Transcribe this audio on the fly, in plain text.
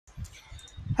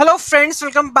Hello friends,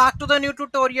 welcome back to the new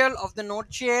tutorial of the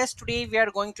Node.js. Today we are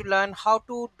going to learn how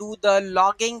to do the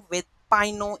logging with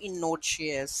Pino in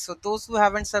Node.js. So those who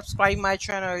haven't subscribed my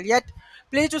channel yet,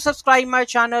 please do subscribe my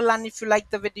channel, and if you like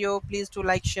the video, please do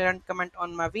like, share and comment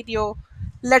on my video.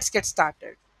 Let's get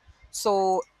started.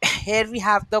 So here we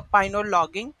have the Pino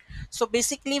logging. So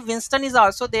basically Winston is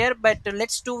also there, but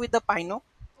let's do with the Pino.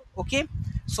 Okay,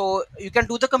 so you can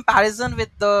do the comparison with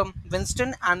the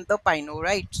Winston and the Pino,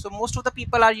 right? So most of the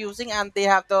people are using and they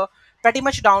have the pretty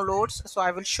much downloads. So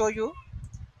I will show you.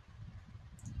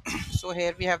 So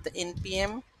here we have the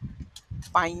npm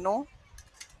Pino.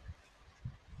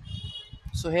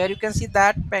 So here you can see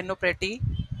that Pino pretty.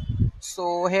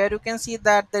 So here you can see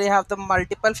that they have the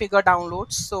multiple figure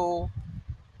downloads. So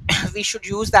we should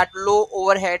use that low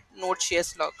overhead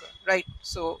Node.js logger, right?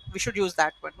 So we should use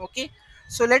that one. Okay,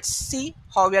 so let's see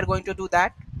how we are going to do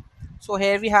that. So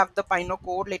here we have the Pino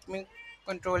code. Let me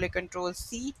control A, control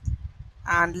C,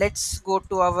 and let's go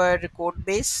to our code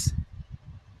base.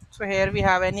 So here we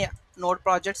have any node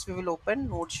projects we will open.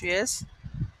 Node.js.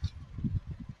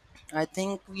 I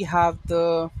think we have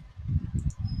the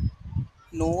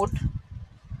node,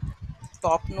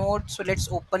 top node. So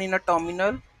let's open in a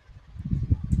terminal.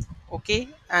 Okay,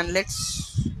 and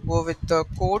let's go with the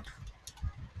code.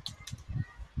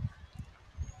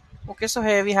 Okay, so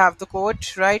here we have the code,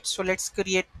 right? So let's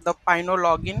create the Pino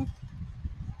login.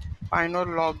 Pino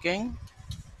logging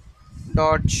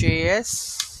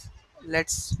 .js.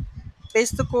 Let's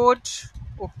paste the code.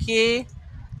 Okay,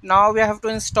 now we have to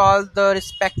install the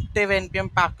respective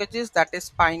npm packages, that is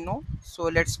Pino. So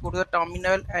let's go to the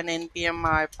terminal and npm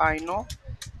my Pino.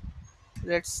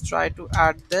 Let's try to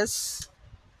add this.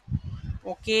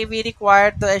 Okay, we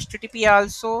require the http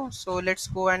also, so let's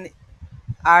go and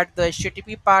add the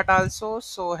http part also.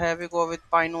 So here we go with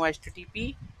Pino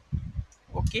http.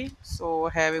 Okay, so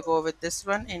here we go with this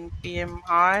one, npm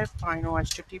I Pino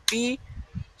http.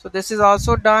 So this is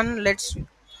also done. Let's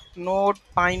node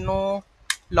Pino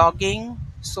logging.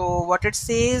 So what it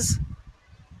says,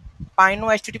 Pino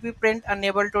http print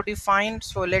unable to define.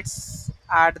 So let's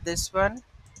add this one.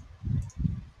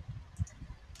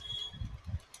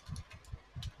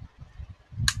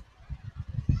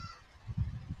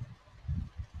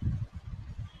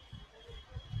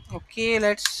 Okay,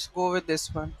 let's go with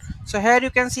this one. So here you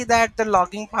can see that the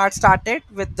logging part started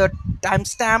with the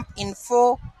timestamp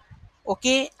info.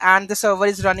 Okay, and the server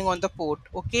is running on the port.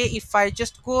 Okay, if I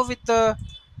just go with the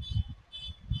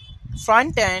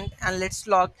front end and let's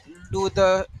log do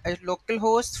the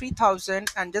localhost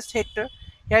 3000 and just hit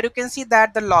here, you can see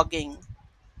that the logging,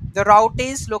 the route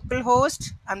is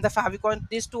localhost and the favicon,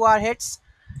 these two are hits.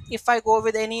 If I go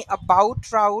with any about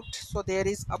route, so there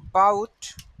is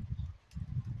about,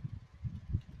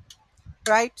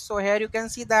 right? So here you can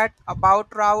see that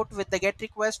about route with the get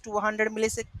request 200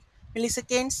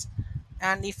 milliseconds.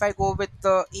 And if I go with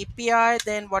the API,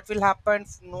 then what will happen?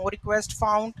 No request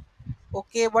found.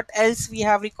 Okay, what else we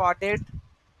have recorded?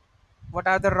 What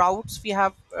are the routes we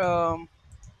have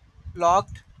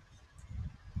logged?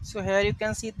 So here you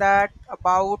can see that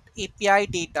about API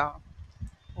data.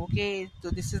 Okay,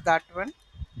 so this is that one.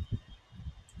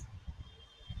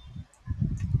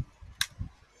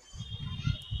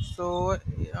 So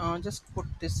just put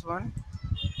this one.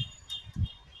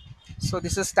 So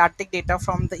this is static data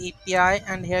from the API,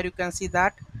 and here you can see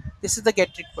that this is the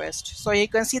get request. So you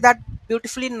can see that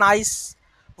beautifully nice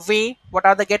way what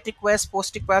are the get requests,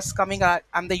 post requests coming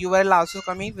and the URL also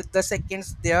coming with the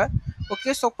seconds there.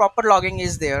 Okay, so proper logging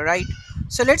is there, right?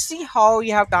 So let's see how we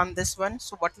have done this one.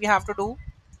 So what we have to do,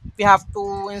 we have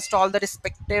to install the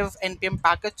respective npm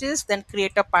packages, then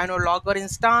create a Pino logger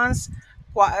instance,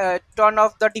 turn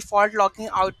off the default logging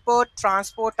output,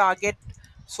 transport target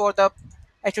for the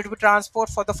HTTP transport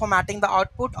for the formatting the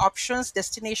output, options,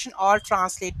 destination, or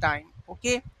translate time.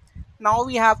 Okay, now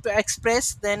we have to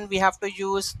express, then we have to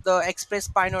use the express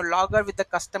Pino logger with the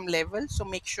custom level. So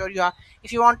make sure you are,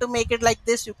 if you want to make it like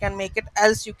this, you can make it,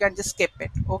 else you can just skip it.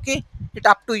 Okay, it's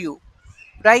up to you,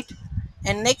 right?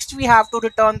 And next we have to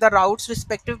return the routes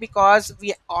respective, because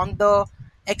we on the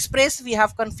express we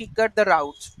have configured the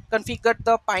routes, configured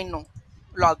the Pino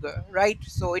logger, right?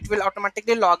 So it will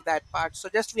automatically log that part. So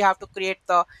just we have to create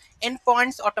the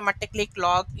endpoints automatically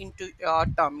log into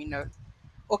terminal.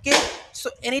 Okay, so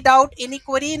any doubt, any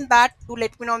query in that, to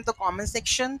let me know in the comment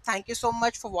section. Thank you so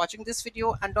much for watching this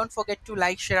video, and don't forget to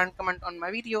like, share and comment on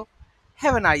my video.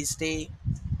 Have a nice day.